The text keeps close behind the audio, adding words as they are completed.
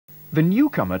The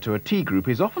newcomer to a tea group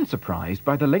is often surprised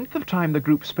by the length of time the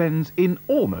group spends in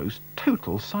almost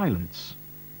total silence.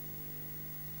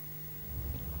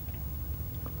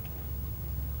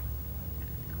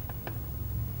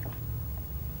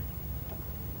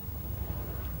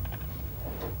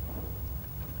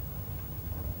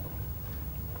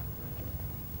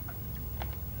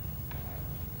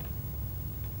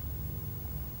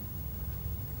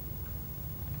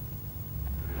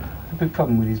 The big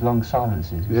problem with these long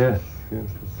silences is yes.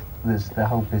 there's the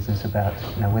whole business about,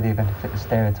 you know, whether you're going to fit the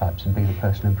stereotypes and be the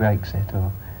person who breaks it,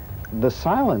 or... The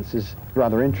silence is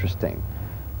rather interesting.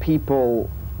 People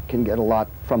can get a lot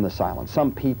from the silence.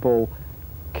 Some people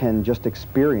can just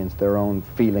experience their own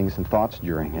feelings and thoughts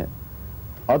during it.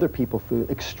 Other people feel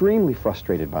extremely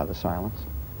frustrated by the silence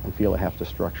and feel they have to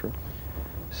structure it.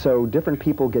 So different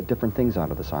people get different things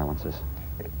out of the silences.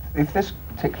 If this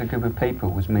particular group of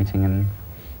people was meeting in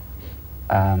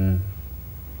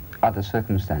other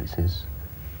circumstances,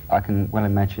 I can well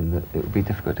imagine that it would be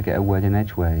difficult to get a word in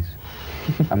edgeways.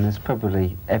 I mean, there's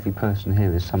probably, every person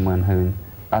here is someone who in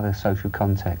other social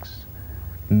contexts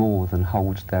more than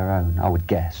holds their own, I would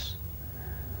guess.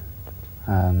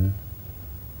 I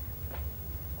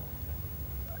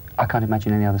can't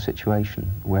imagine any other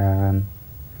situation where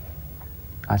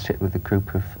I sit with a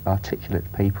group of articulate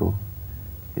people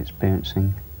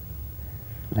experiencing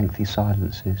lengthy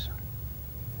silences.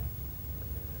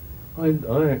 I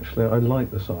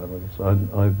like the silence.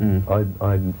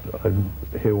 I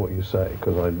hear what you say,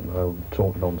 because I'll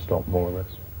talk non-stop more or less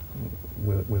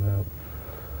without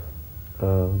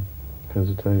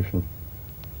hesitation.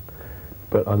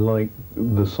 But I like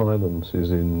the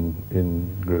silences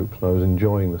in groups. I was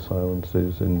enjoying the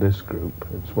silences in this group.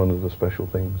 It's one of the special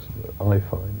things that I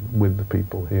find with the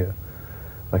people here.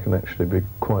 I can actually be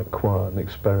quite quiet and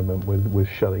experiment with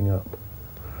shutting up.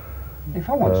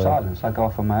 If I want silence, I go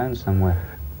off on my own somewhere.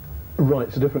 Right,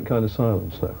 it's a different kind of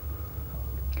silence, though.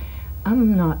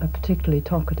 I'm not a particularly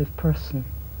talkative person,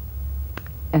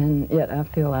 and yet I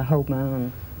feel I hold my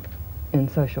own in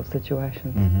social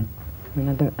situations. Mm-hmm. I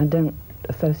mean, I don't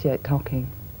associate talking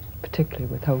particularly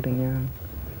with holding your own.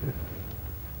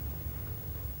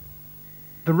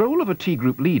 The role of a tea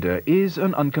group leader is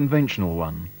an unconventional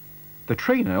one. The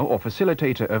trainer or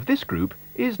facilitator of this group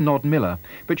is Nod Miller,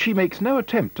 but she makes no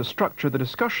attempt to structure the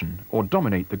discussion or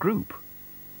dominate the group.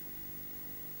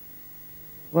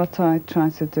 What I try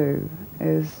to do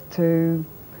is to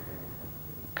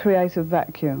create a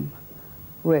vacuum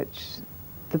which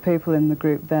the people in the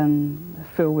group then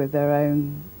fill with their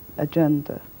own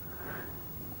agenda.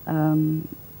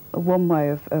 One way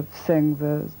of seeing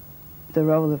the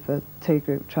role of a tea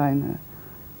group trainer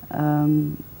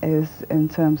is in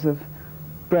terms of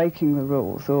breaking the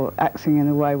rules or acting in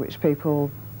a way which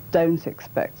people don't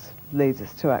expect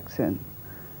leaders to act in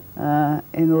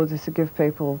order to give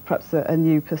people perhaps a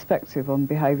new perspective on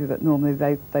behaviour that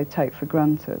normally they take for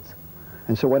granted.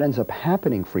 And so what ends up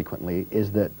happening frequently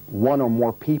is that one or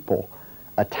more people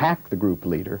attack the group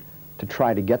leader to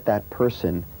try to get that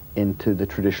person into the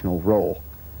traditional role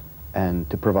and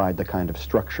to provide the kind of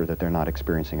structure that they're not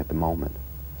experiencing at the moment.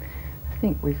 I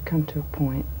think we've come to a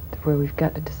point where we've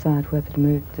got to decide whether to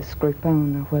move this group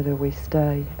on or whether we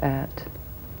stay at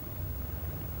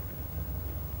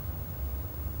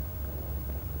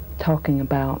talking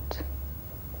about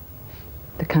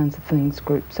the kinds of things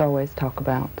groups always talk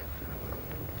about.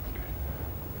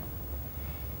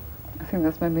 I think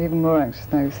that's made me even more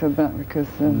anxious now you said that, because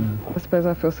I suppose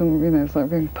I feel some, you know, it's like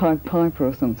being a Pied Piper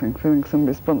or something, feeling some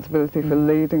responsibility for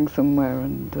leading somewhere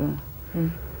and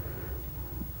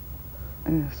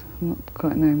yes, I'm not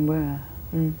quite knowing where.